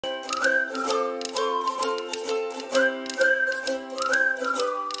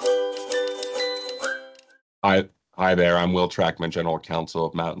Hi there. I'm Will Trackman, General Counsel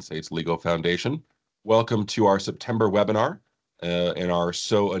of Mountain States Legal Foundation. Welcome to our September webinar in our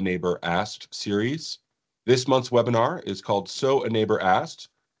So a Neighbor Asked series. This month's webinar is called So a Neighbor Asked,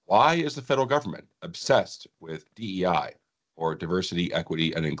 Why is the Federal Government Obsessed with DEI, or Diversity,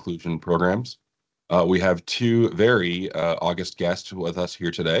 Equity, and Inclusion Programs? We have two very august guests with us here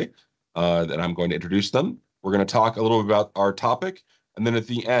today that I'm going to introduce them. We're going to talk a little bit about our topic, and then at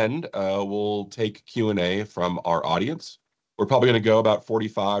the end, we'll take Q&A from our audience. We're probably going to go about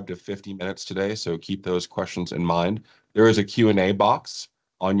 45 to 50 minutes today, so keep those questions in mind. There is a Q&A box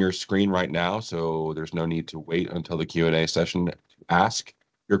on your screen right now, so there's no need to wait until the Q&A session to ask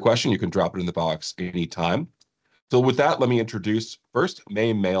your question. You can drop it in the box anytime. So with that, let me introduce first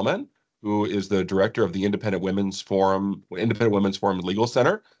Mailman, who is the director of the Independent Women's Forum Legal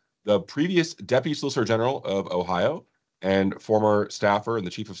Center, the previous Deputy Solicitor General of Ohio, and former staffer in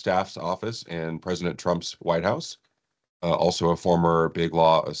the Chief of Staff's office in President Trump's White House, also a former big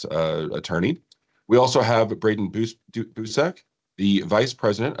law attorney. We also have Braden Boucek, the Vice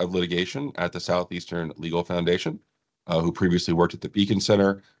President of Litigation at the Southeastern Legal Foundation, who previously worked at the Beacon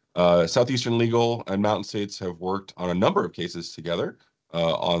Center. Southeastern Legal and Mountain States have worked on a number of cases together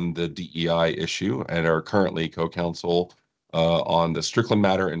on the DEI issue and are currently co-counsel on the Strickland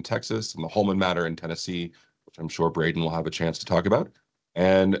matter in Texas and the Holman matter in Tennessee, which I'm sure Braden will have a chance to talk about.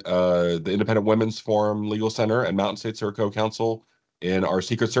 And the Independent Women's Forum Legal Center and Mountain States are co-counsel in our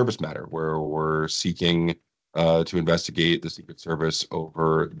Secret Service matter, where we're seeking to investigate the Secret Service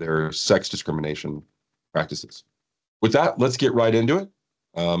over their sex discrimination practices. With that, let's get right into it.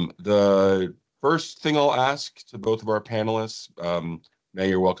 The first thing I'll ask to both of our panelists, May,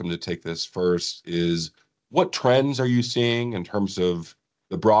 you're welcome to take this first, is what trends are you seeing in terms of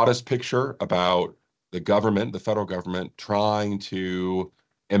the broadest picture about the government, the federal government, trying to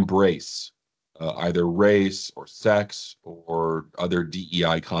embrace either race or sex or other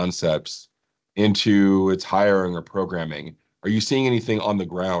DEI concepts into its hiring or programming? Are you seeing anything on the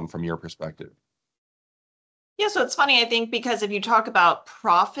ground from your perspective? Yeah, so it's funny, I think, because if you talk about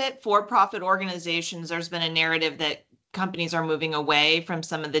for-profit organizations, there's been a narrative that companies are moving away from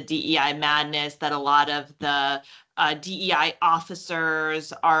some of the DEI madness, that a lot of the DEI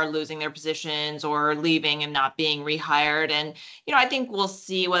officers are losing their positions or leaving and not being rehired. And, I think we'll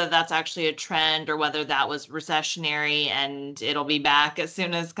see whether that's actually a trend or whether that was recessionary and it'll be back as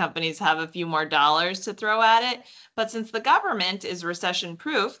soon as companies have a few more dollars to throw at it. But since the government is recession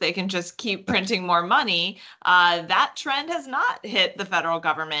proof, they can just keep printing more money. That trend has not hit the federal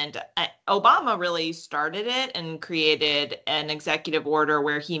government. Obama really started it and created an executive order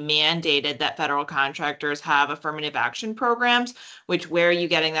where he mandated that federal contractors have affirmative action programs, which where are you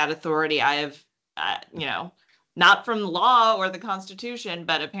getting that authority? I have, not from law or the Constitution,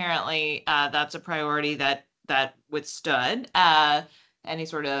 but apparently that's a priority that withstood any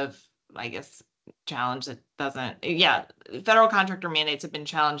sort of, I guess, challenge that doesn't. Yeah, federal contractor mandates have been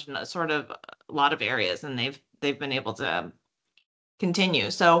challenged in a lot of areas, and they've been able to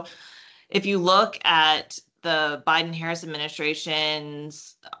continue. So if you look at the Biden-Harris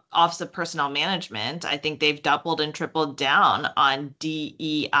administration's Office of Personnel Management, I think they've doubled and tripled down on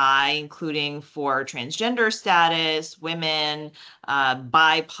DEI, including for transgender status, women,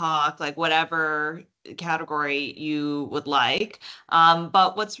 BIPOC, like whatever category you would like.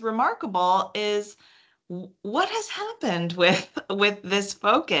 But what's remarkable is what has happened with this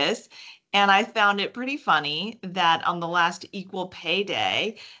focus. And I found it pretty funny that on the last Equal Pay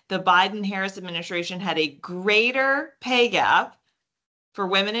Day, the Biden-Harris administration had a greater pay gap for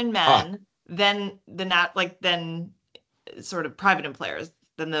women and men than sort of private employers,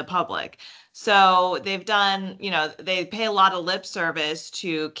 than the public. So they've done, they pay a lot of lip service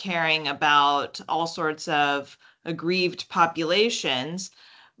to caring about all sorts of aggrieved populations,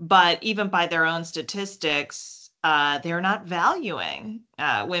 but even by their own statistics, they're not valuing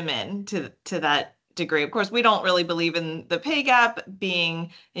women to that degree. Of course, we don't really believe in the pay gap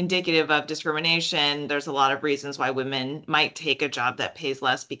being indicative of discrimination. There's a lot of reasons why women might take a job that pays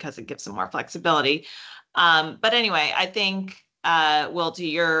less because it gives them more flexibility. But anyway, I think, Will, to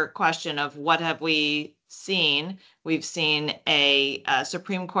your question of what have we seen, we've seen a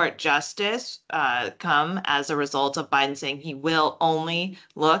Supreme Court justice come as a result of Biden saying he will only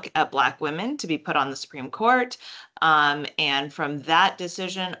look at Black women to be put on the Supreme Court. And from that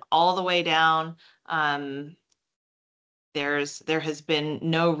decision all the way down, there has been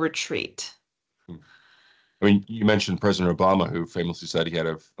no retreat. I mean, you mentioned President Obama, who famously said he had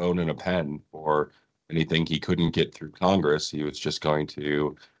a phone and a pen for anything he couldn't get through Congress. He was just going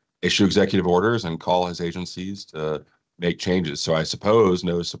to issue executive orders and call his agencies to make changes. So I suppose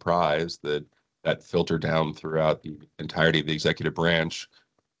no surprise that that filter down throughout the entirety of the executive branch.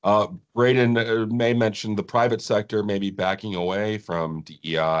 Braden may mention the private sector may be backing away from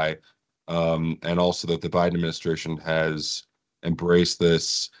DEI, and also that the Biden administration has embraced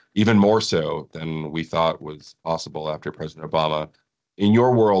this even more so than we thought was possible after President Obama. In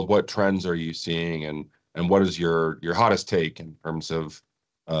your world, what trends are you seeing, and what is your hottest take in terms of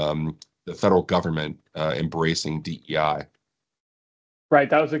the federal government embracing DEI? Right,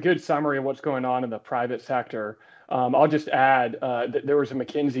 that was a good summary of what's going on in the private sector. I'll just add that there was a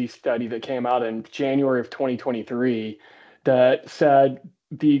McKinsey study that came out in January of 2023 that said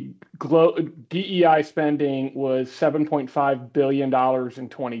the DEI spending was $7.5 billion in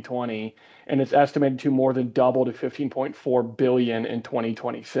 2020, and it's estimated to more than double to $15.4 billion in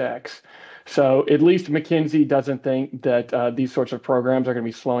 2026. So at least McKinsey doesn't think that these sorts of programs are going to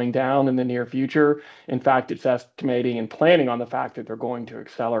be slowing down in the near future. In fact, it's estimating and planning on the fact that they're going to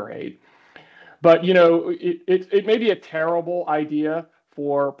accelerate. But, you know, it may be a terrible idea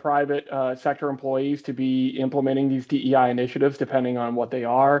for private sector employees to be implementing these DEI initiatives, depending on what they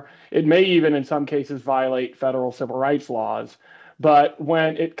are. It may even, in some cases, violate federal civil rights laws. But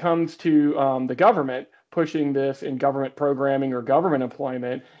when it comes to the government pushing this in government programming or government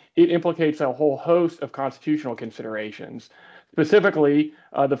employment, it implicates a whole host of constitutional considerations. Specifically,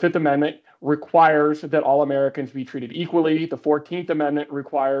 the Fifth Amendment requires that all Americans be treated equally. The 14th Amendment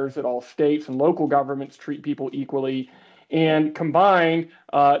requires that all states and local governments treat people equally. And combined,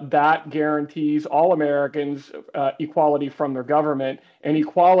 that guarantees all Americans equality from their government. And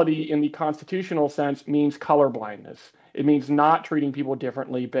equality in the constitutional sense means colorblindness. It means not treating people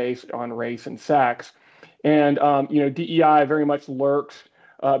differently based on race and sex. And, you know, DEI very much lurks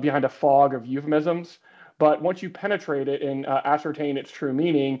behind a fog of euphemisms. But once you penetrate it and ascertain its true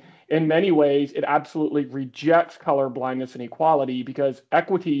meaning, in many ways, it absolutely rejects color blindness and equality, because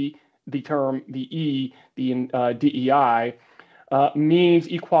equity, the term, the E, the DEI, means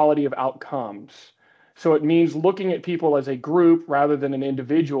equality of outcomes. So it means looking at people as a group rather than an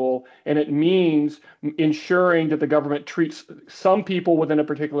individual, and it means ensuring that the government treats some people within a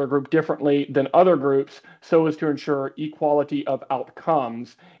particular group differently than other groups so as to ensure equality of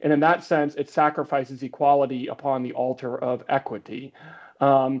outcomes. And in that sense, it sacrifices equality upon the altar of equity.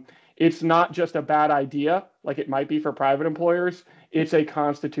 It's not just a bad idea like it might be for private employers. It's a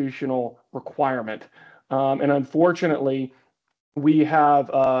constitutional requirement. And unfortunately, we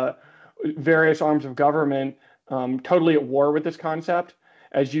have various arms of government totally at war with this concept.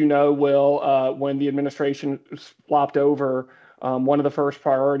 As you know, Will, when the administration flopped over, one of the first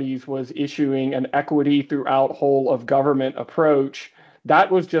priorities was issuing an equity throughout whole of government approach.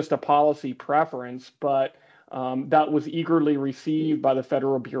 That was just a policy preference, but that was eagerly received by the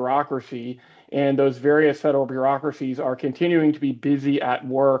federal bureaucracy. And those various federal bureaucracies are continuing to be busy at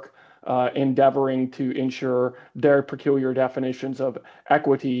work endeavoring to ensure their peculiar definitions of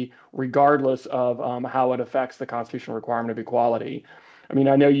equity, regardless of how it affects the constitutional requirement of equality. I mean,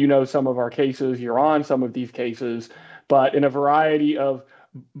 I know you know some of our cases, you're on some of these cases, but in a variety of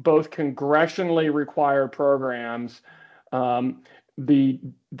both congressionally required programs, the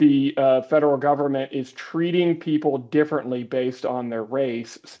federal government is treating people differently based on their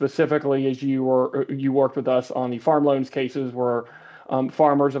race. Specifically, as you worked with us on the farm loans cases where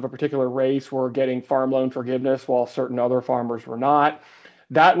farmers of a particular race were getting farm loan forgiveness while certain other farmers were not.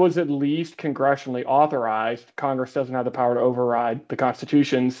 That was at least congressionally authorized. Congress doesn't have the power to override the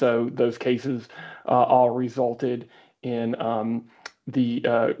Constitution, so those cases all resulted in the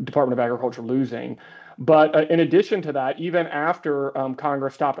Department of Agriculture losing. But in addition to that, even after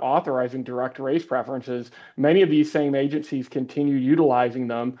Congress stopped authorizing direct race preferences, many of these same agencies continued utilizing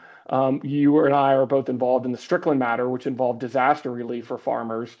them. You and I are both involved in the Strickland matter, which involved disaster relief for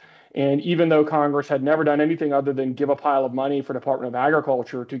farmers. And even though Congress had never done anything other than give a pile of money for Department of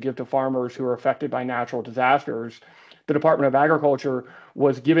Agriculture to give to farmers who are affected by natural disasters, the Department of Agriculture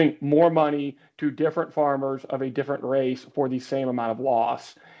was giving more money to different farmers of a different race for the same amount of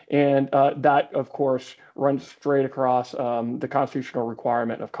loss. And that, of course, runs straight across the constitutional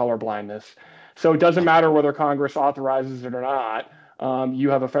requirement of colorblindness. So it doesn't matter whether Congress authorizes it or not. You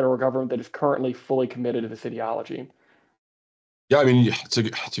have a federal government that is currently fully committed to this ideology. Yeah, I mean, it's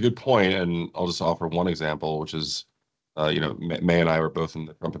a good point, and I'll just offer one example, which is, May and I were both in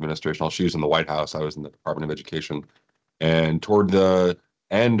the Trump administration. She was in the White House. I was in the Department of Education. And toward the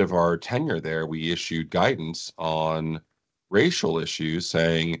end of our tenure there, we issued guidance on racial issues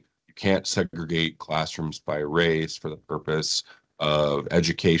saying you can't segregate classrooms by race for the purpose of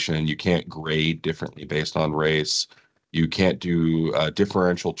education. You can't grade differently based on race. You can't do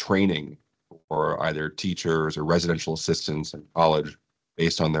differential training for either teachers or residential assistants in college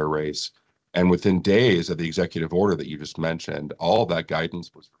based on their race. And within days of the executive order that you just mentioned, all of that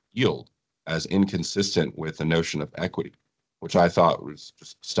guidance was repealed as inconsistent with the notion of equity, which I thought was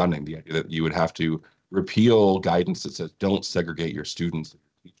just stunning. The idea that you would have to repeal guidance that says don't segregate your students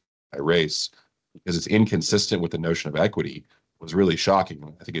by race because it's inconsistent with the notion of equity was really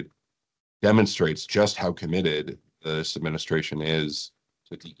shocking. I think it demonstrates just how committed this administration is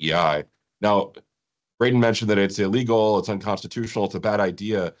to DEI. Now, Braden mentioned that it's illegal, it's unconstitutional, it's a bad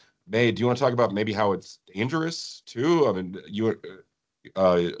idea. May, do you want to talk about maybe how it's dangerous too? I mean,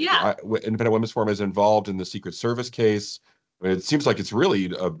 Independent Women's Forum is involved in the Secret Service case. I mean, it seems like it's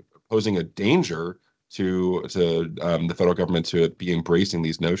really posing a danger to the federal government to be embracing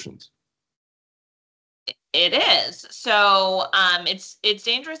these notions. It is. So it's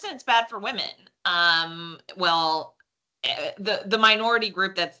dangerous and it's bad for women. The minority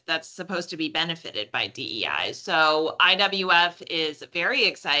group that's supposed to be benefited by DEI. So IWF is very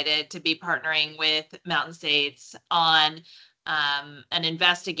excited to be partnering with Mountain States on an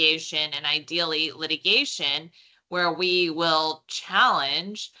investigation and ideally litigation where we will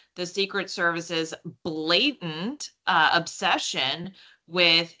challenge the Secret Service's blatant obsession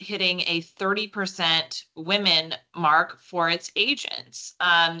with hitting a 30% women mark for its agents.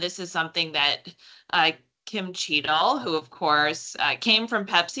 This is something that Kim Cheadle, who of course came from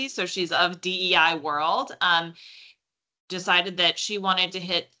Pepsi, so she's of DEI world, decided that she wanted to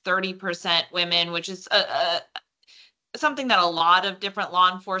hit 30% women, which is something that a lot of different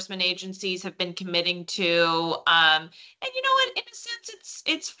law enforcement agencies have been committing to. And you know what, in a sense,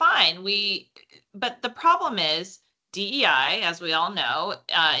 it's fine. But the problem is DEI, as we all know,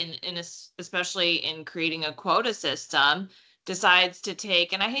 especially in creating a quota system, decides to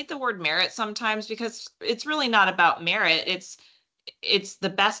take, and I hate the word merit sometimes because it's really not about merit. It's the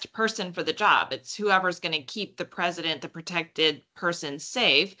best person for the job. It's whoever's going to keep the president, the protected person,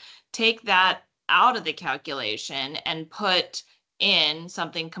 safe. Take that out of the calculation and put in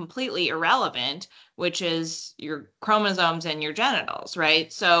something completely irrelevant, which is your chromosomes and your genitals,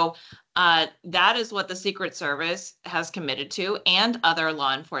 right? So that is what the Secret Service has committed to, and other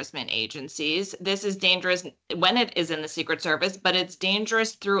law enforcement agencies. This is dangerous when it is in the Secret Service, but it's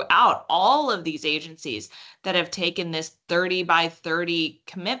dangerous throughout. All of these agencies that have taken this 30 by 30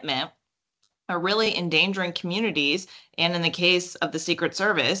 commitment are really endangering communities, and in the case of the Secret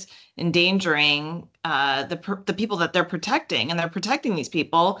Service, endangering the people that they're protecting. And they're protecting these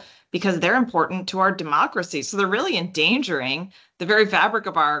people because they're important to our democracy. So they're really endangering the very fabric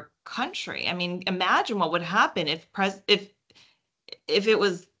of our country. I mean, imagine what would happen if it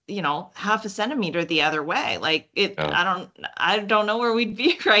was, half a centimeter the other way. Like I don't know where we'd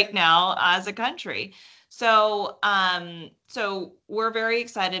be right now as a country. So we're very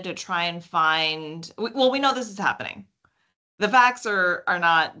excited to try and find, we know this is happening. The facts are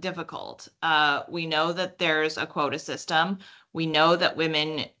not difficult. We know that there's a quota system. We know that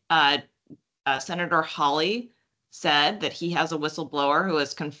women, Senator Hawley said that he has a whistleblower who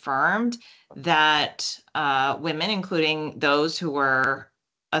has confirmed that women, including those who were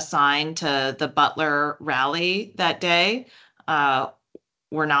assigned to the Butler rally that day,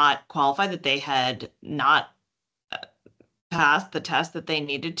 were not qualified, that they had not passed the test that they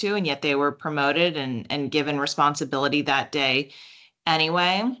needed to, and yet they were promoted and given responsibility that day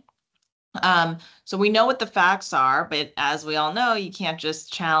anyway. So we know what the facts are, but as we all know, you can't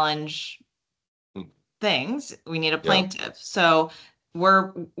just challenge things. We need a plaintiff. Yeah. So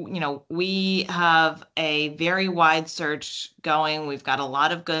we have a very wide search going. We've got a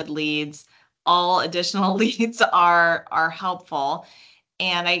lot of good leads. All additional leads are helpful.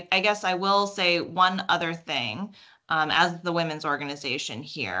 And I guess I will say one other thing, as the women's organization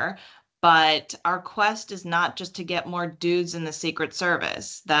here, but our quest is not just to get more dudes in the Secret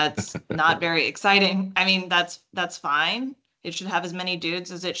Service. That's not very exciting. I mean, that's fine. It should have as many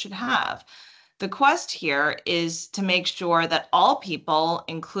dudes as it should have. The quest here is to make sure that all people,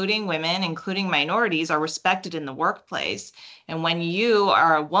 including women, including minorities, are respected in the workplace. And when you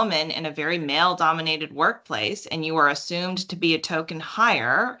are a woman in a very male-dominated workplace and you are assumed to be a token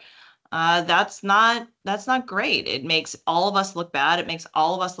hire, that's not great. It makes all of us look bad. It makes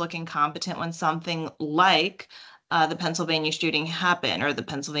all of us look incompetent when something like the Pennsylvania shooting happened or the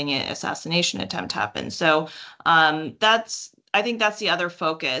Pennsylvania assassination attempt happened. So I think that's the other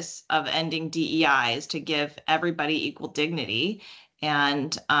focus of ending DEI, is to give everybody equal dignity,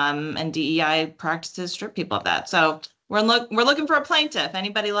 and DEI practices strip people of that. So we're looking for a plaintiff.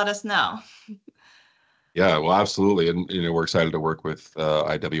 Anybody, let us know. Yeah, well, absolutely, and we're excited to work with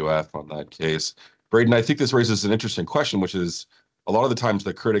IWF on that case. Braden, I think this raises an interesting question, which is a lot of the times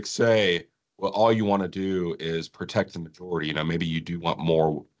the critics say, well, all you want to do is protect the majority. You know, maybe you do want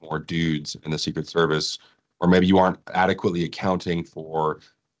more dudes in the Secret Service, or maybe you aren't adequately accounting for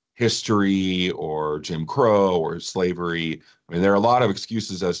history or Jim Crow or slavery. I mean, there are a lot of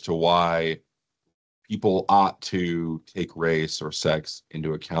excuses as to why people ought to take race or sex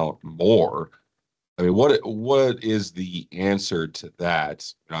into account more. I mean, what is the answer to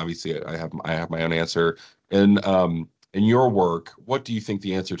that? And obviously, I have my own answer. And in your work, what do you think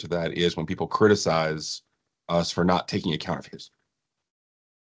the answer to that is when people criticize us for not taking account of history?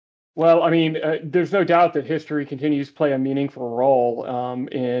 Well, I mean, there's no doubt that history continues to play a meaningful role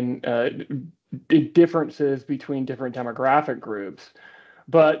in differences between different demographic groups.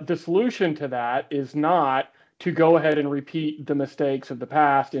 But the solution to that is not to go ahead and repeat the mistakes of the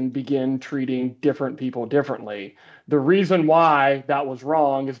past and begin treating different people differently. The reason why that was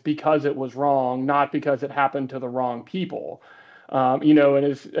wrong is because it was wrong, not because it happened to the wrong people. And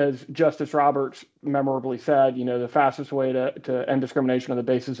as Justice Roberts memorably said, the fastest way to end discrimination on the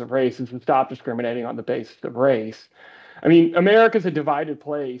basis of race is to stop discriminating on the basis of race. I mean, America's a divided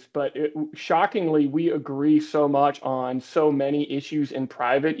place, but shockingly, we agree so much on so many issues in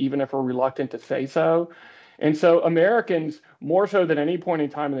private, even if we're reluctant to say so. And so Americans, more so than any point in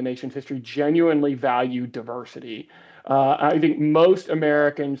time in the nation's history, genuinely value diversity. I think most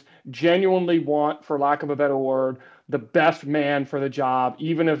Americans genuinely want, for lack of a better word, the best man for the job,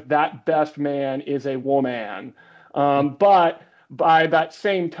 even if that best man is a woman. But by that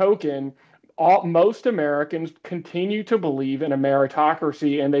same token, most Americans continue to believe in a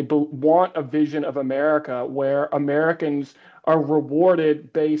meritocracy, and they want a vision of America where Americans are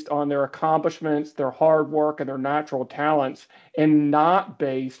rewarded based on their accomplishments, their hard work, and their natural talents, and not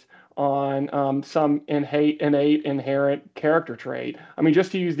based on some innate inherent character trait. I mean,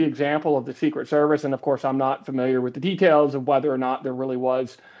 just to use the example of the Secret Service, and of course, I'm not familiar with the details of whether or not there really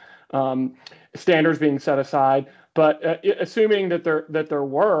was standards being set aside, but assuming that there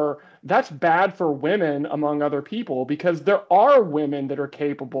were, that's bad for women among other people, because there are women that are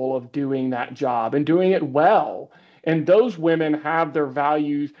capable of doing that job and doing it well. And those women have their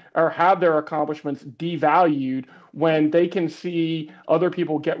values or have their accomplishments devalued when they can see other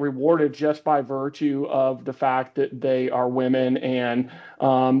people get rewarded just by virtue of the fact that they are women, and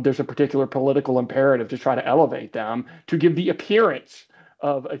there's a particular political imperative to try to elevate them to give the appearance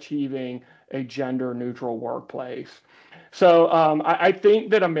of achieving a gender-neutral workplace. So I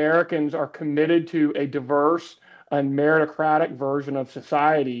think that Americans are committed to a diverse and meritocratic version of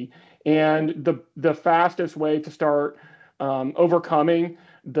society. And the fastest way to start overcoming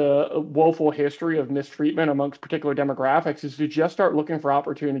the woeful history of mistreatment amongst particular demographics is to just start looking for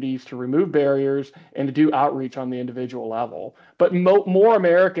opportunities to remove barriers and to do outreach on the individual level. But more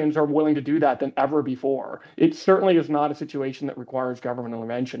Americans are willing to do that than ever before. It certainly is not a situation that requires government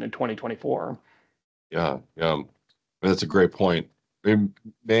intervention in 2024. Yeah. That's a great point. I mean,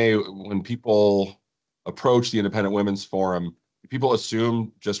 when people approach the Independent Women's Forum, people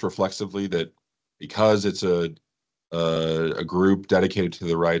assume just reflexively that because it's a group dedicated to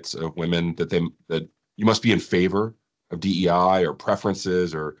the rights of women that you must be in favor of DEI or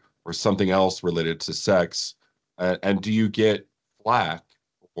preferences or something else related to sex. And do you get flack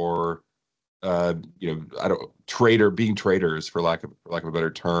or being traitors, for lack of a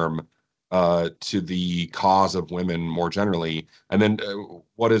better term, to the cause of women more generally? And then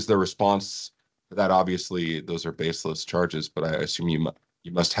what is the response to that? Obviously, those are baseless charges, but I assume you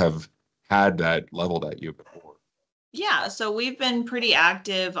must have had that leveled at you before. Yeah, so we've been pretty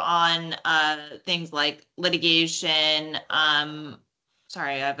active on things like litigation.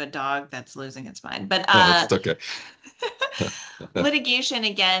 Sorry, I have a dog that's losing its mind, but It's okay. litigation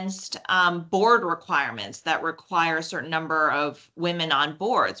against board requirements that require a certain number of women on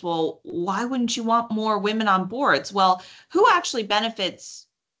boards. Well, why wouldn't you want more women on boards? Well, who actually benefits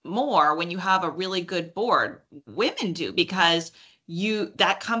more when you have a really good board? Women do, because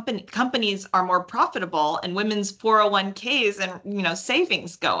companies are more profitable, and women's 401ks and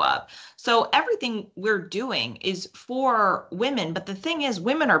savings go up. So everything we're doing is for women. But the thing is,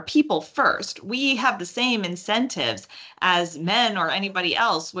 women are people first. We have the same incentives as men or anybody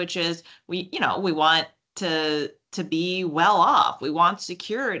else, which is we want to be well off. We want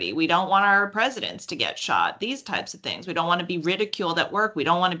security. We don't want our presidents to get shot, these types of things. We don't want to be ridiculed at work. We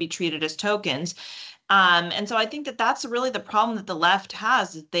don't want to be treated as tokens. And so I think that that's really the problem that the left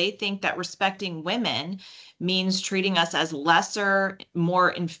has, is they think that respecting women means treating us as lesser, more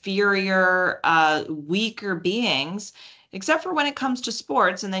inferior, weaker beings, except for when it comes to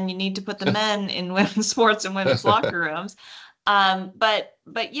sports. And then you need to put the men in women's sports and women's locker rooms. But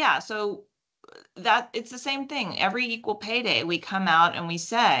yeah, so that it's the same thing. Every equal pay day, we come out and we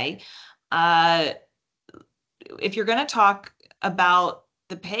say, if you're going to talk about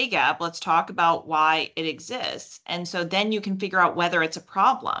the pay gap, let's talk about why it exists. And so then you can figure out whether it's a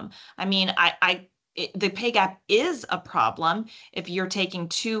problem. I mean, the pay gap is a problem if you're taking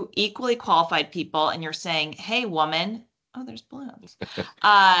two equally qualified people and you're saying, hey, woman, oh, there's balloons.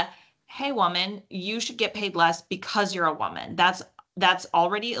 Hey, woman, you should get paid less because you're a woman. That's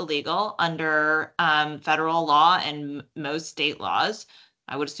already illegal under federal law and most state laws.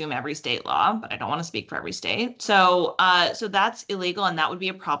 I would assume every state law, but I don't want to speak for every state. So that's illegal, and that would be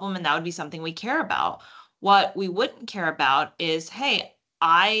a problem, and that would be something we care about. What we wouldn't care about is, hey,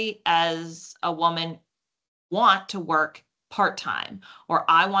 I, as a woman, want to work part-time, or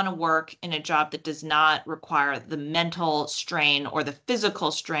I want to work in a job that does not require the mental strain or the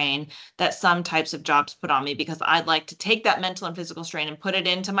physical strain that some types of jobs put on me, because I'd like to take that mental and physical strain and put it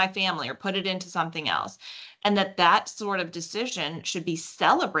into my family or put it into something else. And that sort of decision should be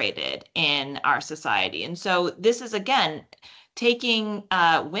celebrated in our society. And so this is, again, taking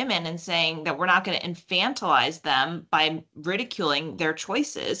women and saying that we're not going to infantilize them by ridiculing their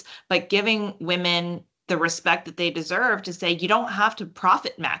choices, but giving women the respect that they deserve to say, you don't have to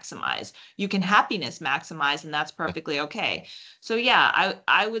profit maximize, you can happiness maximize, and that's perfectly okay. So yeah,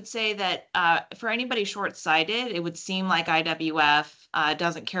 I would say that for anybody short-sighted, it would seem like IWF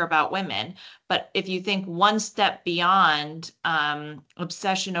doesn't care about women. But if you think one step beyond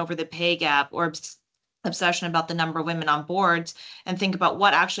obsession over the pay gap or obsession about the number of women on boards and think about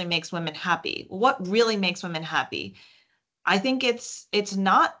what actually makes women happy, what really makes women happy, I think it's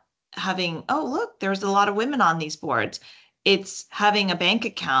not having, oh, look, there's a lot of women on these boards. It's having a bank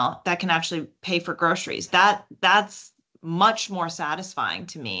account that can actually pay for groceries. That's much more satisfying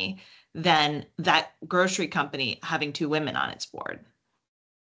to me than that grocery company having two women on its board.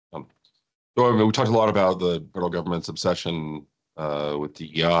 So I mean, we talked a lot about the federal government's obsession with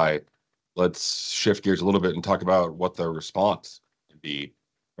DEI. Let's shift gears a little bit and talk about what the response can be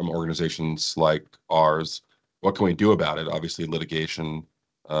from organizations like ours. What can we do about it? Obviously, litigation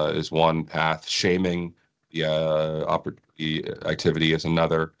is one path. Shaming the activity is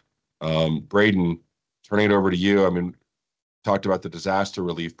another. Braden, turning it over to you. I mean, talked about the disaster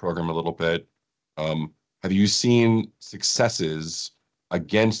relief program a little bit. Have you seen successes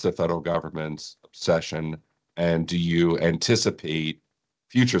against the federal government's obsession, and do you anticipate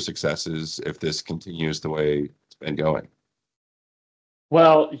future successes if this continues the way it's been going?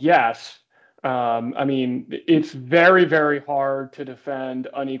 Well, yes. I mean, it's very, very hard to defend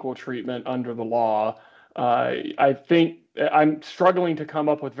unequal treatment under the law. I think I'm struggling to come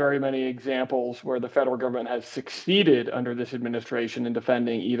up with very many examples where the federal government has succeeded under this administration in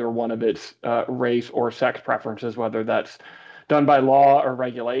defending either one of its race or sex preferences, whether that's done by law or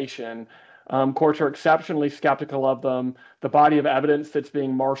regulation. Courts are exceptionally skeptical of them. The body of evidence that's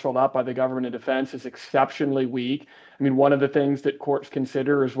being marshaled up by the government and defense is exceptionally weak. I mean, one of the things that courts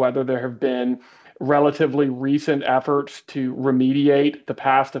consider is whether there have been relatively recent efforts to remediate the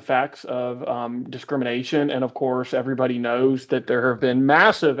past effects of discrimination. And of course, everybody knows that there have been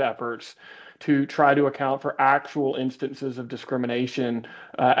massive efforts to try to account for actual instances of discrimination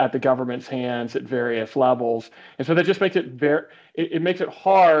at the government's hands at various levels. And so that just makes it it makes it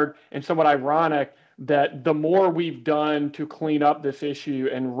hard and somewhat ironic that the more we've done to clean up this issue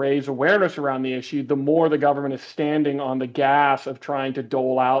and raise awareness around the issue, the more the government is standing on the gas of trying to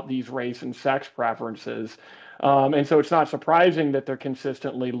dole out these race and sex preferences. And so it's not surprising that they're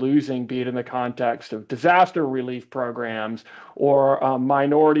consistently losing, be it in the context of disaster relief programs or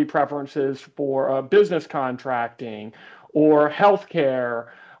minority preferences for business contracting or healthcare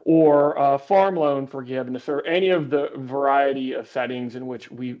or farm loan forgiveness or any of the variety of settings in which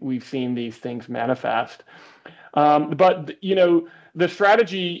we've seen these things manifest. But, you know, the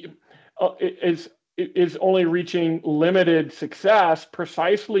strategy is only reaching limited success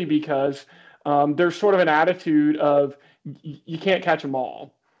precisely because there's sort of an attitude of you can't catch them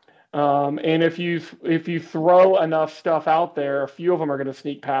all. And if you throw enough stuff out there, a few of them are going to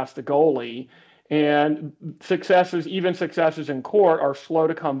sneak past the goalie. And even successes in court are slow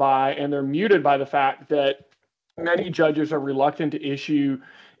to come by, and they're muted by the fact that many judges are reluctant to issue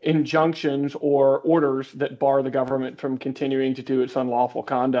injunctions or orders that bar the government from continuing to do its unlawful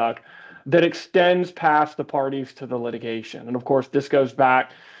conduct that extends past the parties to the litigation. And of course, this goes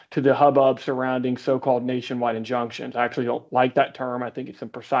back to the hubbub surrounding so-called nationwide injunctions. I actually don't like that term. I think it's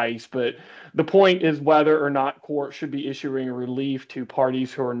imprecise, but the point is whether or not courts should be issuing relief to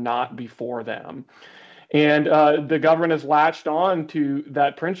parties who are not before them. And the government has latched on to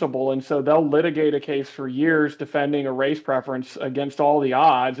that principle. And so they'll litigate a case for years defending a race preference against all the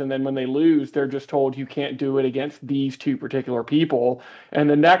odds. And then when they lose, they're just told you can't do it against these two particular people. And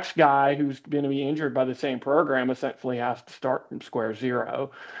the next guy who's going to be injured by the same program essentially has to start from square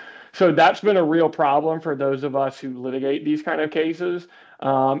zero. So that's been a real problem for those of us who litigate these kind of cases.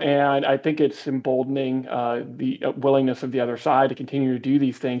 And I think it's emboldening the willingness of the other side to continue to do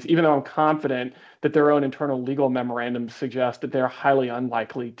these things, even though I'm confident that their own internal legal memorandums suggest that they're highly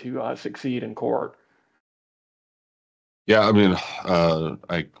unlikely to succeed in court. Yeah, I mean,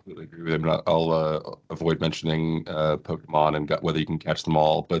 I completely agree with him. I'll avoid mentioning Pokemon and whether you can catch them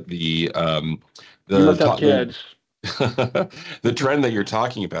all. But you must have kids. The trend that you're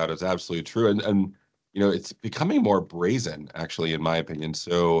talking about is absolutely true, and it's becoming more brazen, actually, in my opinion.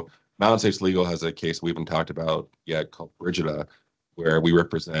 So Mountain States Legal has a case we haven't talked about yet called Brigida, where we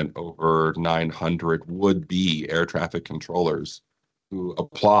represent over 900 would-be air traffic controllers who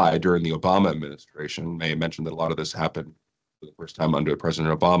applied during the Obama administration. May mention that a lot of this happened for the first time under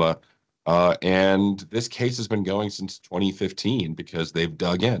President Obama, and this case has been going since 2015 because they've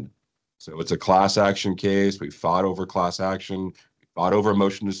dug in. So it's a class action case. We fought over class action. We fought over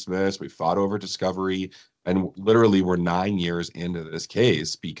motion to dismiss. We fought over discovery. And literally, we're 9 years into this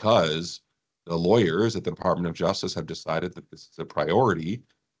case because the lawyers at the Department of Justice have decided that this is a priority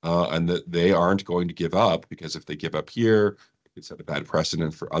and that they aren't going to give up, because if they give up here, it could set a bad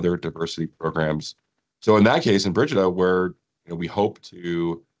precedent for other diversity programs. So in that case, in Brigida, where we hope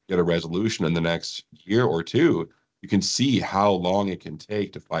to get a resolution in the next year or two, you can see how long it can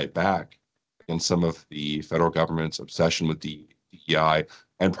take to fight back against some of the federal government's obsession with DEI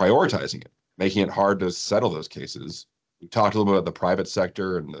and prioritizing it, making it hard to settle those cases. We talked a little bit about the private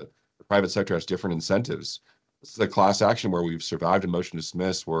sector, and the private sector has different incentives. This is a class action where we've survived a motion to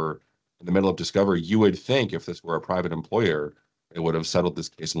dismiss. We're in the middle of discovery. You would think if this were a private employer, it would have settled this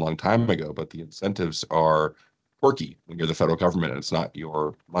case a long time ago, but the incentives are quirky when you're the federal government and it's not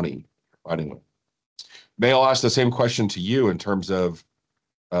your money you're fighting with. May I ask the same question to you in terms of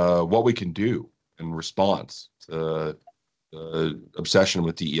what we can do in response to the obsession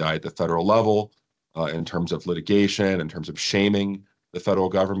with DEI at the federal level, in terms of litigation, in terms of shaming the federal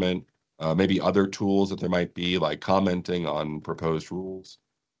government, maybe other tools that there might be, like commenting on proposed rules.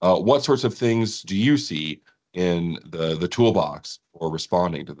 What sorts of things do you see in the toolbox for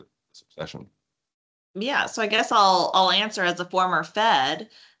responding to this obsession? Yeah, so I guess I'll answer as a former Fed.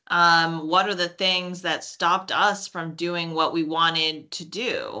 What are the things that stopped us from doing what we wanted to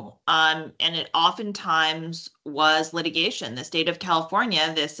do? And it oftentimes was litigation. The state of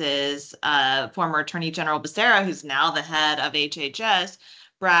California, this is former Attorney General Becerra, who's now the head of HHS,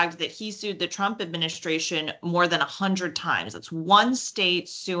 bragged that he sued the Trump administration more than 100 times. That's one state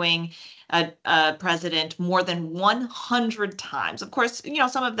suing a president more than 100 times. Of course,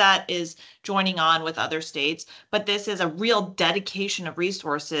 some of that is joining on with other states, but this is a real dedication of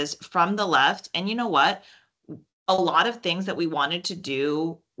resources from the left. And you know what? A lot of things that we wanted to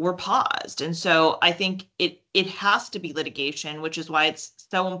do were paused. And so I think it has to be litigation, which is why it's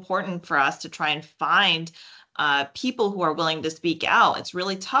so important for us to try and find people who are willing to speak out. It's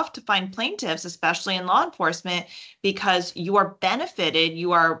really tough to find plaintiffs, especially in law enforcement, because you are benefited,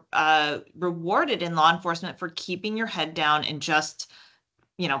 you are rewarded in law enforcement for keeping your head down and just,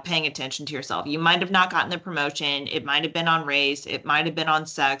 paying attention to yourself. You might have not gotten the promotion. It might have been on race. It might have been on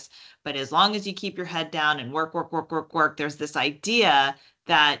sex. But as long as you keep your head down and work, there's this idea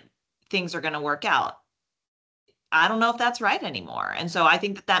that things are going to work out. I don't know if that's right anymore. And so I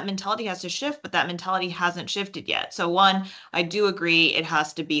think that mentality has to shift, but that mentality hasn't shifted yet. So one, I do agree it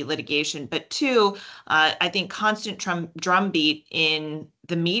has to be litigation. But two, I think constant drumbeat in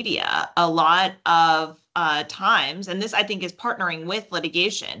the media, a lot of times, and this I think is partnering with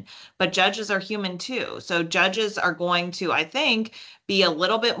litigation, but judges are human too. So judges are going to, I think, be a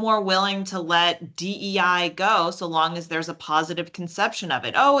little bit more willing to let DEI go so long as there's a positive conception of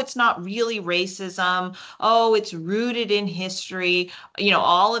it. Oh, it's not really racism. Oh, it's rooted in history.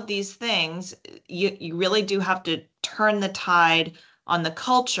 All of these things, you really do have to turn the tide on the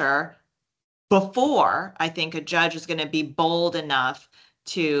culture before I think a judge is going to be bold enough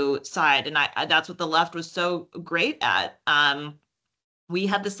to side. And that's what the left was so great at. We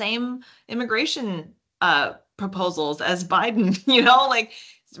had the same immigration proposals as Biden, like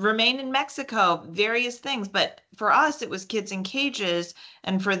remain in Mexico, various things. But for us, it was kids in cages,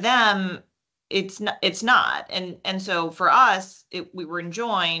 and for them, it's not. And so for us, we were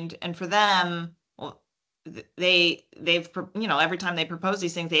enjoined, and for them, well, they've every time they propose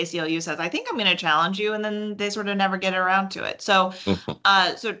these things, the ACLU says, I think I'm going to challenge you, and then they sort of never get around to it. So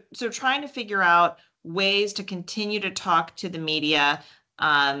so trying to figure out ways to continue to talk to the media.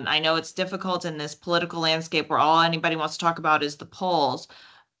 I know it's difficult in this political landscape where all anybody wants to talk about is the polls,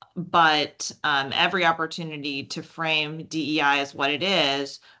 but every opportunity to frame DEI as what it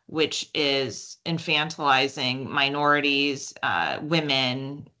is, which is infantilizing minorities,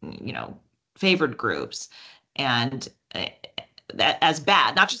 women, favored groups, and that as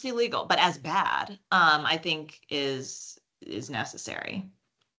bad, not just illegal, but as bad, I think is necessary.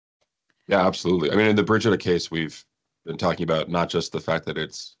 Yeah, absolutely. I mean, in the Bridgetta case, we've been talking about not just the fact that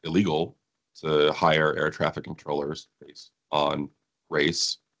it's illegal to hire air traffic controllers based on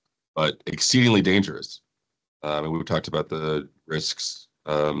race, but exceedingly dangerous. And we talked about the risks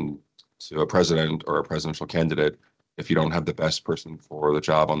to a president or a presidential candidate if you don't have the best person for the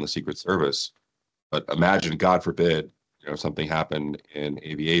job on the Secret Service. But imagine, God forbid, something happened in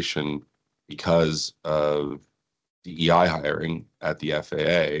aviation because of DEI hiring at the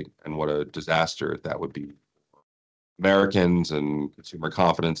FAA, and what a disaster that would be for Americans and consumer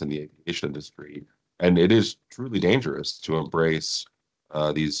confidence in the aviation industry. And it is truly dangerous to embrace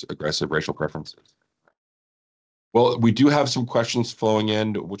these aggressive racial preferences. Well, we do have some questions flowing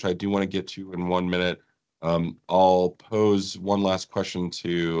in, which I do want to get to in 1 minute. I'll pose one last question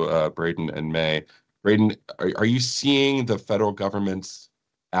to Braden and May. Braden, are you seeing the federal government's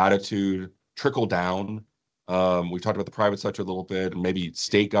attitude trickle down? We talked about the private sector a little bit, and maybe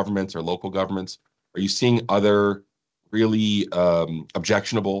state governments or local governments. Are you seeing other really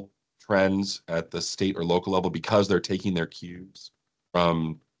objectionable trends at the state or local level because they're taking their cues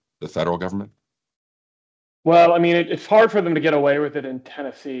from the federal government? Well, I mean, it's hard for them to get away with it in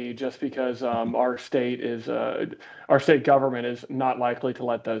Tennessee just because our state government is not likely to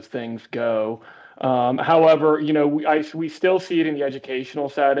let those things go. However, we still see it in the educational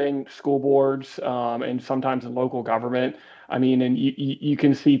setting, school boards, and sometimes in local government. I mean, and you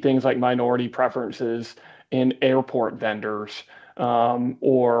can see things like minority preferences in airport vendors,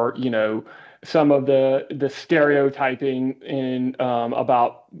 or some of the stereotyping in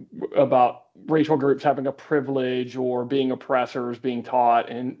about racial groups having a privilege or being oppressors being taught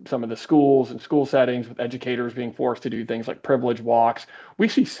in some of the schools and school settings, with educators being forced to do things like privilege walks. We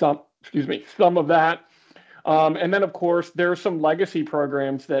see some of that. And then, of course, there are some legacy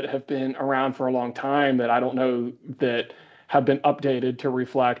programs that have been around for a long time that I don't know that have been updated to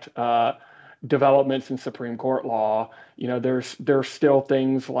reflect developments in Supreme Court law. There's still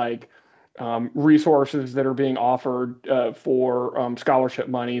things like resources that are being offered for scholarship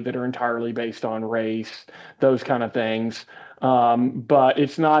money that are entirely based on race, those kind of things. But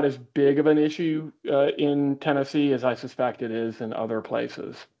it's not as big of an issue in Tennessee as I suspect it is in other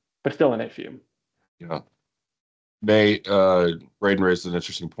places, but still an issue. Yeah. Braden raised an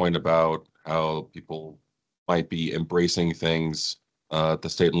interesting point about how people might be embracing things at the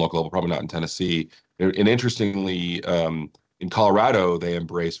state and local level, probably not in Tennessee. And interestingly, in Colorado, they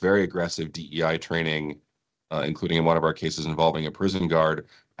embrace very aggressive DEI training, including in one of our cases involving a prison guard,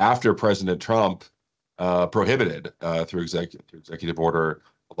 after President Trump prohibited through executive order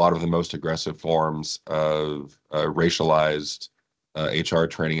a lot of the most aggressive forms of racialized HR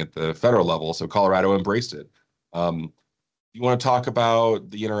training at the federal level. So Colorado embraced it. You want to talk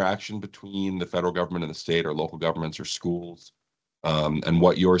about the interaction between the federal government and the state or local governments or schools, and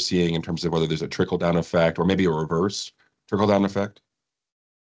what you're seeing in terms of whether there's a trickle-down effect or maybe a reverse trickle-down effect?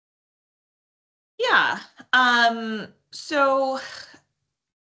 Yeah. So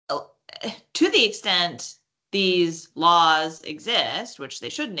to the extent these laws exist, which they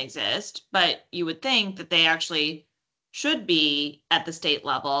shouldn't exist, but you would think that they actually should be at the state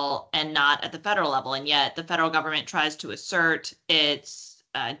level and not at the federal level. And yet the federal government tries to assert its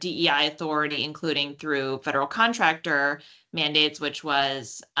DEI authority, including through federal contractor mandates, which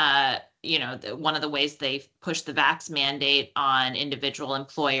was, one of the ways they pushed the vax mandate on individual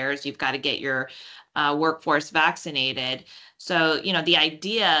employers. You've got to get your workforce vaccinated. So, the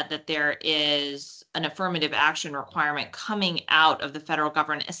idea that there is an affirmative action requirement coming out of the federal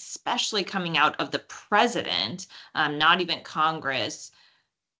government, especially coming out of the president, not even Congress,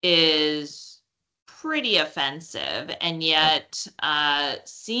 is pretty offensive, and yet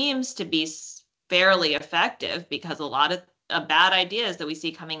seems to be fairly effective, because a lot of bad ideas that we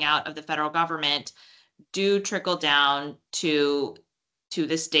see coming out of the federal government do trickle down to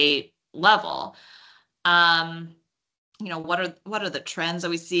the state level. What are the trends that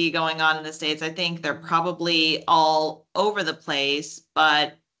we see going on in the states? I think they're probably all over the place,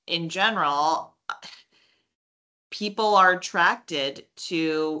 but in general, people are attracted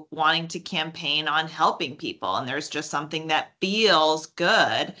to wanting to campaign on helping people. And there's just something that feels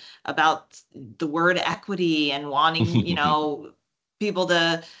good about the word equity and wanting, people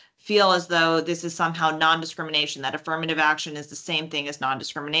to feel as though this is somehow non-discrimination, that affirmative action is the same thing as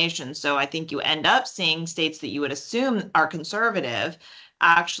non-discrimination. So I think you end up seeing states that you would assume are conservative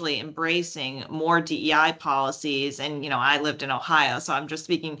actually embracing more DEI policies. And, I lived in Ohio, so I'm just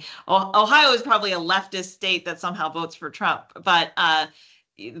speaking, Ohio is probably a leftist state that somehow votes for Trump, but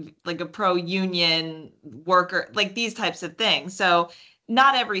like a pro-union worker, like these types of things. So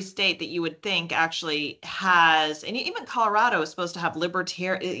not every state that you would think actually has, and even Colorado is supposed to have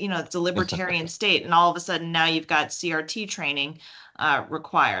libertarian, it's a libertarian state, and all of a sudden now you've got CRT training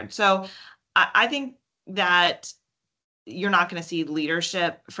required. So I think that you're not going to see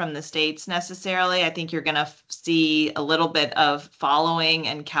leadership from the states necessarily. I think you're going to see a little bit of following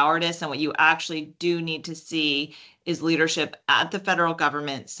and cowardice. And what you actually do need to see is leadership at the federal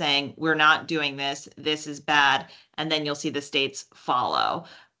government saying, we're not doing this, this is bad. And then you'll see the states follow.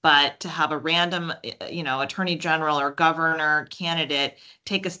 But to have a random, attorney general or governor candidate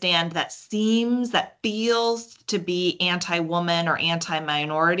take a stand that feels to be anti-woman or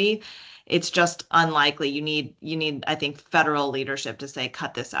anti-minority, it's just unlikely. You need, I think, federal leadership to say,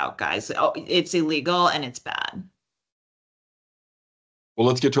 cut this out, guys. Oh, it's illegal and it's bad. Well,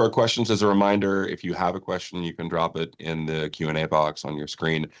 let's get to our questions. As a reminder, if you have a question, you can drop it in the Q&A box on your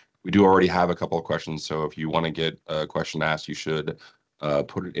screen. We do already have a couple of questions, so if you want to get a question asked, you should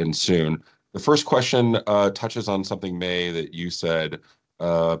put it in soon. The first question touches on something, May, that you said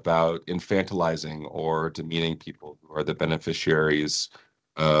about infantilizing or demeaning people who are the beneficiaries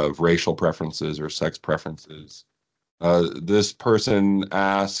of racial preferences or sex preferences. This person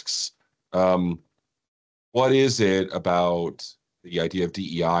asks, what is it about the idea of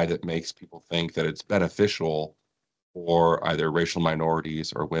DEI that makes people think that it's beneficial for either racial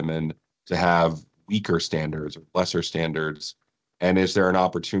minorities or women to have weaker standards or lesser standards? And is there an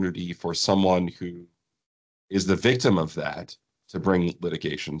opportunity for someone who is the victim of that to bring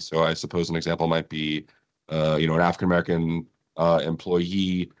litigation? So I suppose an example might be, an African-American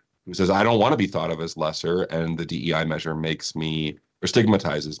employee who says, I don't want to be thought of as lesser, and the DEI measure makes me or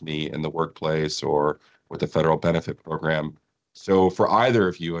stigmatizes me in the workplace or with the federal benefit program. So for either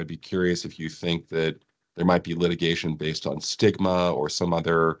of you, I'd be curious if you think that there might be litigation based on stigma or some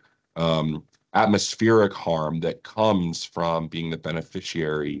other atmospheric harm that comes from being the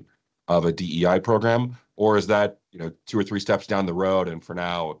beneficiary of a DEI program, or is that 2 or 3 steps down the road, and for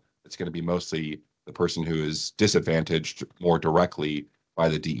now it's going to be mostly the person who is disadvantaged more directly by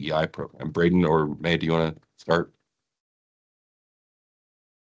the DEI program? Braden or May, do you want to start?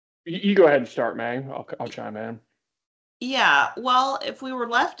 You go ahead and start, May. I'll chime in. Yeah, well, if we were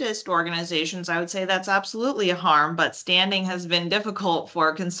leftist organizations, I would say that's absolutely a harm, but standing has been difficult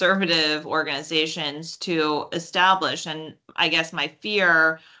for conservative organizations to establish. And I guess my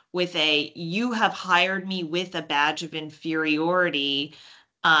fear with you have hired me with a badge of inferiority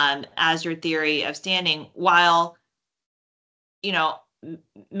as your theory of standing, while,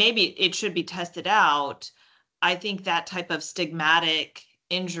 maybe it should be tested out, I think that type of stigmatic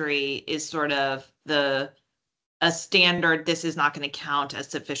injury is sort of a standard. This is not going to count as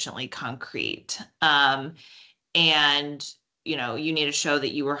sufficiently concrete. And, you need to show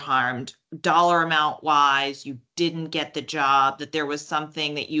that you were harmed dollar amount wise, you didn't get the job, that there was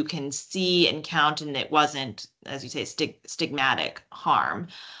something that you can see and count, and it wasn't, as you say, stigmatic harm.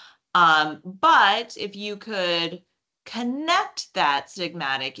 But if you could connect that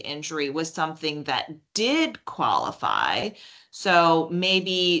stigmatic injury with something that did qualify, so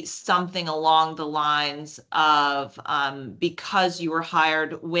maybe something along the lines of because you were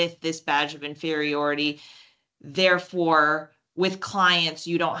hired with this badge of inferiority, therefore with clients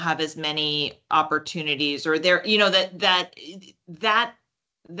you don't have as many opportunities, or that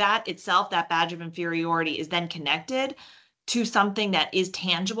itself, that badge of inferiority, is then connected to something that is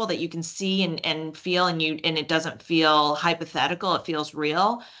tangible that you can see and feel, and it doesn't feel hypothetical, it feels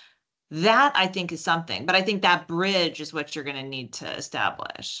real. That, I think, is something, but I think that bridge is what you're going to need to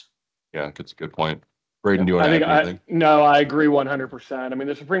establish. Yeah, that's a good point. Braden, do you want to add anything? No, I agree 100%. I mean,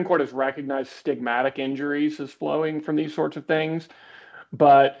 the Supreme Court has recognized stigmatic injuries as flowing from these sorts of things,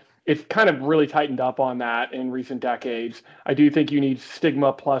 but it's kind of really tightened up on that in recent decades. I do think you need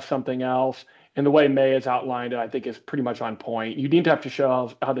stigma plus something else. And the way May has outlined it, I think, is pretty much on point. You need to have to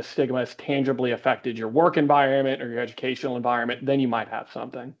show how the stigma has tangibly affected your work environment or your educational environment. Then you might have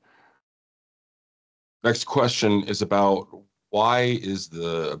something. Next question is about, why is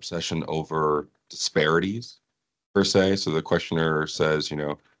the obsession over disparities, per se? So the questioner says,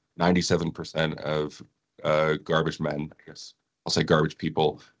 97% of garbage men, I guess I'll say garbage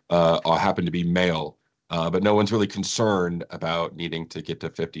people, happen to be male. But no one's really concerned about needing to get to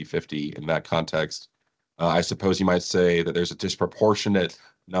 50-50 in that context. I suppose you might say that there's a disproportionate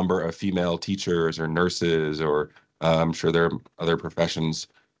number of female teachers or nurses, or I'm sure there are other professions.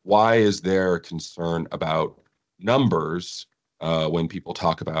 Why is there concern about numbers when people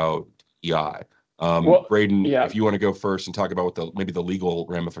talk about DEI? Well, Braden, yeah. if you want to go first and talk about what maybe the legal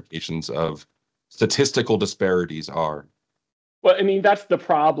ramifications of statistical disparities are. Well, I mean, that's the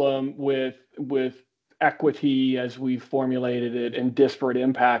problem with equity as we've formulated it and disparate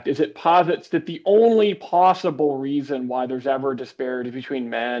impact is it posits that the only possible reason why there's ever a disparity between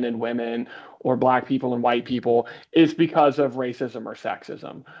men and women or Black people and white people is because of racism or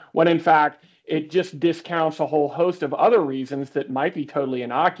sexism, when in fact it just discounts a whole host of other reasons that might be totally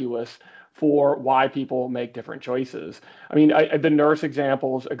innocuous for why people make different choices. I mean, the nurse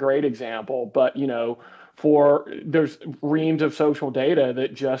example is a great example, but there's reams of social data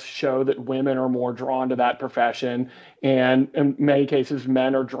that just show that women are more drawn to that profession, and in many cases,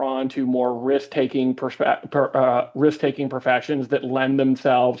 men are drawn to more risk-taking professions that lend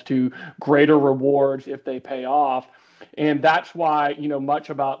themselves to greater rewards if they pay off. And that's why, much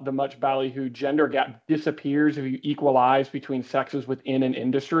about the much ballyhooed gender gap disappears if you equalize between sexes within an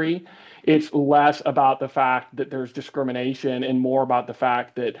industry. It's less about the fact that there's discrimination and more about the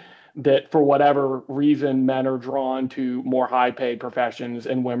fact that for whatever reason, men are drawn to more high-paid professions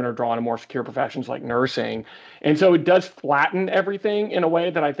and women are drawn to more secure professions like nursing. And so it does flatten everything in a way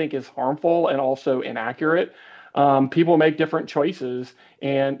that I think is harmful and also inaccurate. People make different choices,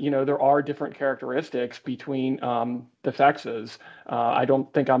 and there are different characteristics between the sexes. I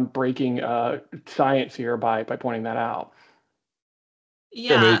don't think I'm breaking science here by pointing that out.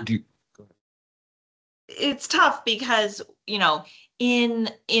 Yeah, it's tough because in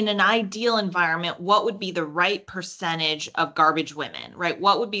an ideal environment, what would be the right percentage of garbage women, right?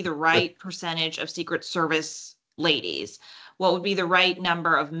 What would be the right percentage of Secret Service ladies? What would be the right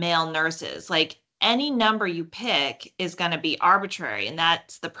number of male nurses? Like, any number you pick is going to be arbitrary, and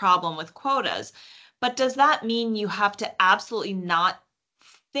that's the problem with quotas. But does that mean you have to absolutely not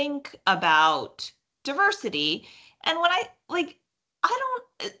think about diversity? And when I don't,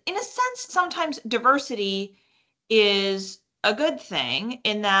 in a sense, sometimes diversity is a good thing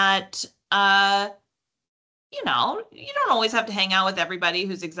in that, you don't always have to hang out with everybody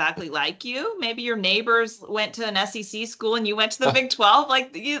who's exactly like you. Maybe your neighbors went to an SEC school and you went to the Big 12.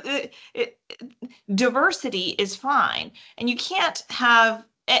 Like, diversity is fine. And you can't have,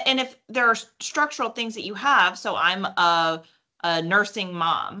 and if there are structural things that you have, so I'm a nursing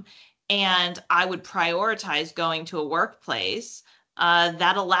mom, and I would prioritize going to a workplace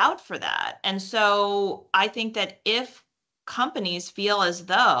that allowed for that. And so I think that if companies feel as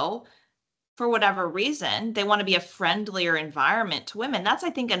though, for whatever reason, they want to be a friendlier environment to women, that's, I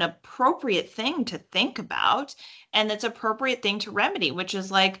think, an appropriate thing to think about. And it's an appropriate thing to remedy, which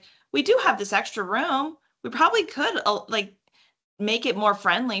is like, we do have this extra room. We probably could make it more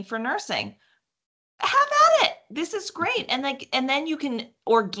friendly for nursing. Have at it. This is great. And then you can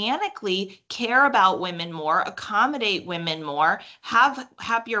organically care about women more, accommodate women more, have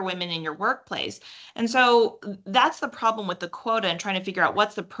happier women in your workplace. And so that's the problem with the quota and trying to figure out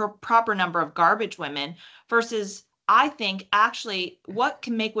what's the proper number of garbage women versus, I think, actually what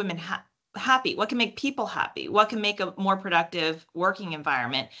can make women happy, what can make people happy, what can make a more productive working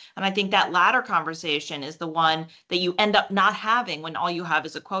environment. And I think that latter conversation is the one that you end up not having when all you have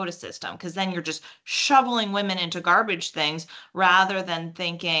is a quota system, because then you're just shoveling women into garbage things rather than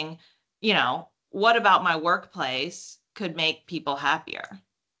thinking, what about my workplace could make people happier.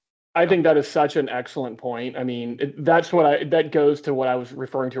 I think that is such an excellent point. I mean, that goes to what I was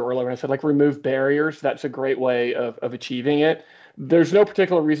referring to earlier when I said, remove barriers. That's a great way of achieving it. There's no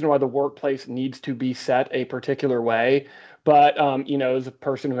particular reason why the workplace needs to be set a particular way. But, as a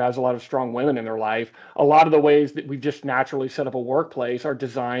person who has a lot of strong women in their life, a lot of the ways that we've just naturally set up a workplace are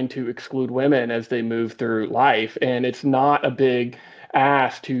designed to exclude women as they move through life. And it's not a big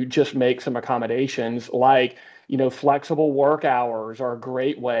ask to just make some accommodations flexible work hours are a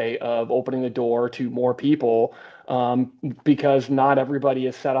great way of opening the door to more people, because not everybody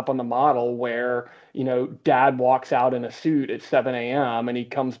is set up on the model where, dad walks out in a suit at 7 a.m. and he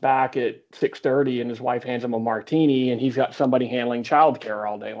comes back at 6:30 and his wife hands him a martini and he's got somebody handling childcare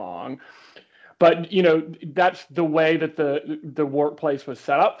all day long. But, that's the way that the workplace was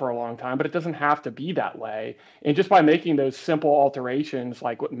set up for a long time, but it doesn't have to be that way. And just by making those simple alterations,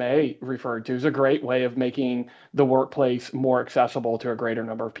 like what May referred to, is a great way of making the workplace more accessible to a greater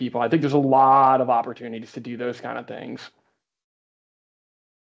number of people. I think there's a lot of opportunities to do those kind of things.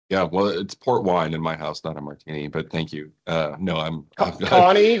 Yeah, well, it's port wine in my house, not a martini, but thank you. No, I'm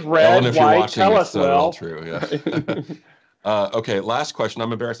Connie, red, Ellen, if you're white, watching, tell it's us, Will. all true. Yeah. Okay, last question.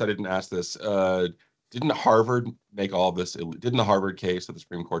 I'm embarrassed I didn't ask this. didn't Harvard make all this? Didn't the Harvard case that the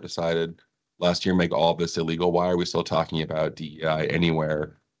Supreme Court decided last year make all of this illegal? Why are we still talking about DEI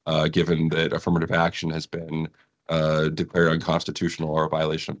anywhere, given that affirmative action has been declared unconstitutional or a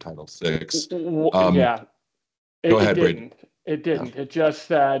violation of Title VI? Yeah, go ahead, didn't. Braden. It didn't. It just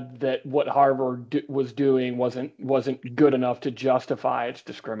said that what Harvard was doing wasn't good enough to justify its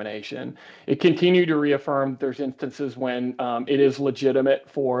discrimination. It continued to reaffirm there's instances when it is legitimate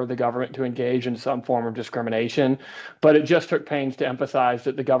for the government to engage in some form of discrimination, but it just took pains to emphasize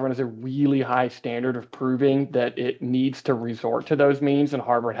that the government has a really high standard of proving that it needs to resort to those means, and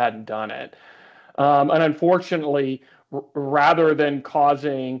Harvard hadn't done it. And unfortunately, rather than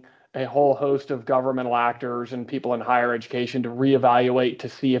causing a whole host of governmental actors and people in higher education to reevaluate to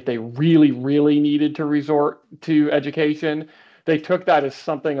see if they really, really needed to resort to education, they took that as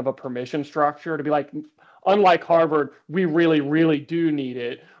something of a permission structure to be like, unlike Harvard, we really, really do need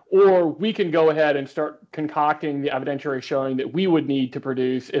it. Or we can go ahead and start concocting the evidentiary showing that we would need to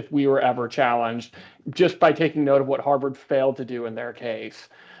produce if we were ever challenged, just by taking note of what Harvard failed to do in their case.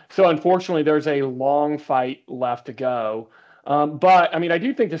 So unfortunately, there's a long fight left to go. But I mean, I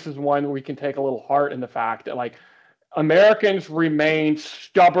do think this is one where we can take a little heart in the fact that, like, Americans remain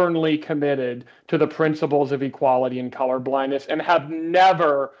stubbornly committed to the principles of equality and colorblindness and have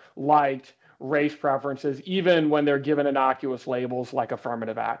never liked race preferences, even when they're given innocuous labels like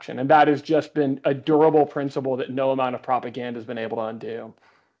affirmative action. And that has just been a durable principle that no amount of propaganda has been able to undo.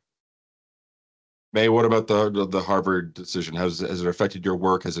 May, what about the Harvard decision? Has it affected your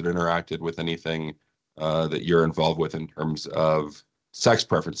work? Has it interacted with anything that you're involved with in terms of sex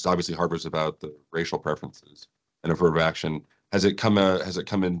preferences? Obviously, Harvard's about the racial preferences and affirmative action. Has it come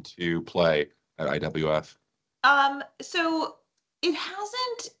into play at IWF? So it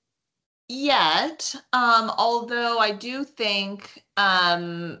hasn't yet, although I do think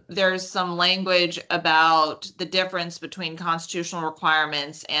there's some language about the difference between constitutional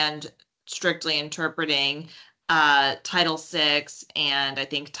requirements and strictly interpreting Title VI and I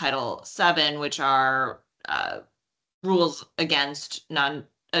think Title VII, which are rules against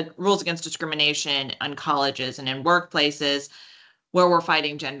discrimination on colleges and in workplaces, where we're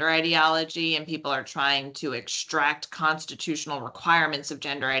fighting gender ideology and people are trying to extract constitutional requirements of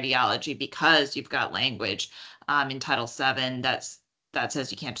gender ideology because you've got language in Title VII that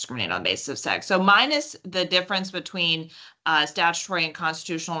says you can't discriminate on the basis of sex. So minus the difference between statutory and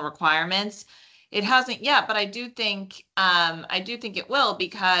constitutional requirements, it hasn't yet, but I do think it will,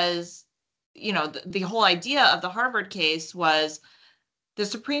 because, you know, the whole idea of the Harvard case was the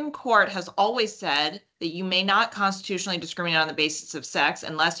Supreme Court has always said that you may not constitutionally discriminate on the basis of sex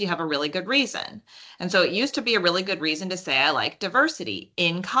unless you have a really good reason. And so it used to be a really good reason to say, I like diversity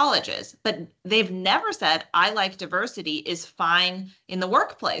in colleges, but they've never said, I like diversity is fine in the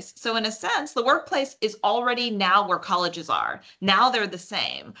workplace. So in a sense, the workplace is already now where colleges are. Now they're the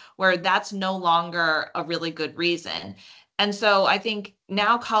same, where that's no longer a really good reason. And so I think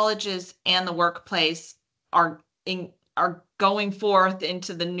now colleges and the workplace are going forth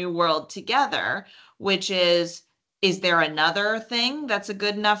into the new world together, which is there another thing that's a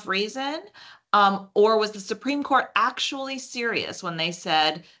good enough reason? Or was the Supreme Court actually serious when they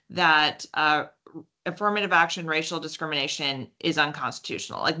said that affirmative action racial discrimination is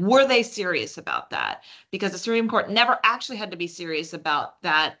unconstitutional? Like, were they serious about that? Because the Supreme Court never actually had to be serious about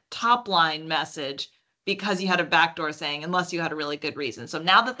that top line message, because you had a backdoor saying, unless you had a really good reason. So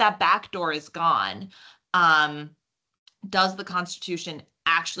now that that backdoor is gone, does the Constitution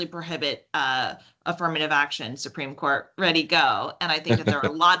actually prohibit affirmative action? Supreme Court, ready, go. And I think that there are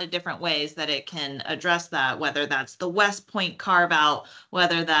a lot of different ways that it can address that, whether that's the West Point carve out,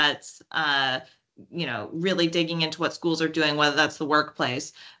 whether that's really digging into what schools are doing, whether that's the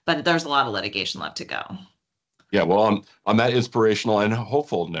workplace. But there's a lot of litigation left to go. Yeah, well, on that inspirational and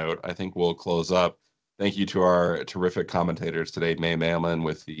hopeful note, I think we'll close up. Thank you to our terrific commentators today, Mailman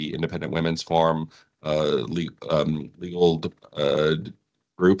with the Independent Women's Forum legal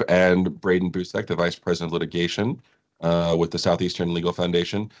group, and Braden Boucek, the Vice President of Litigation with the Southeastern Legal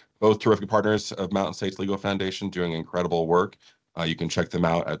Foundation. Both terrific partners of Mountain States Legal Foundation, doing incredible work. You can check them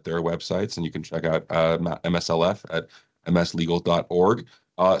out at their websites, and you can check out MSLF at mslegal.org.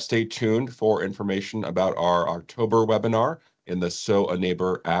 Stay tuned for information about our October webinar in the So a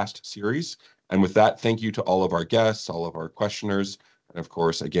Neighbor Asked series. And with that, thank you to all of our guests, all of our questioners, and of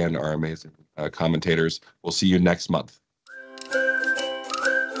course, again, our amazing commentators. We'll see you next month.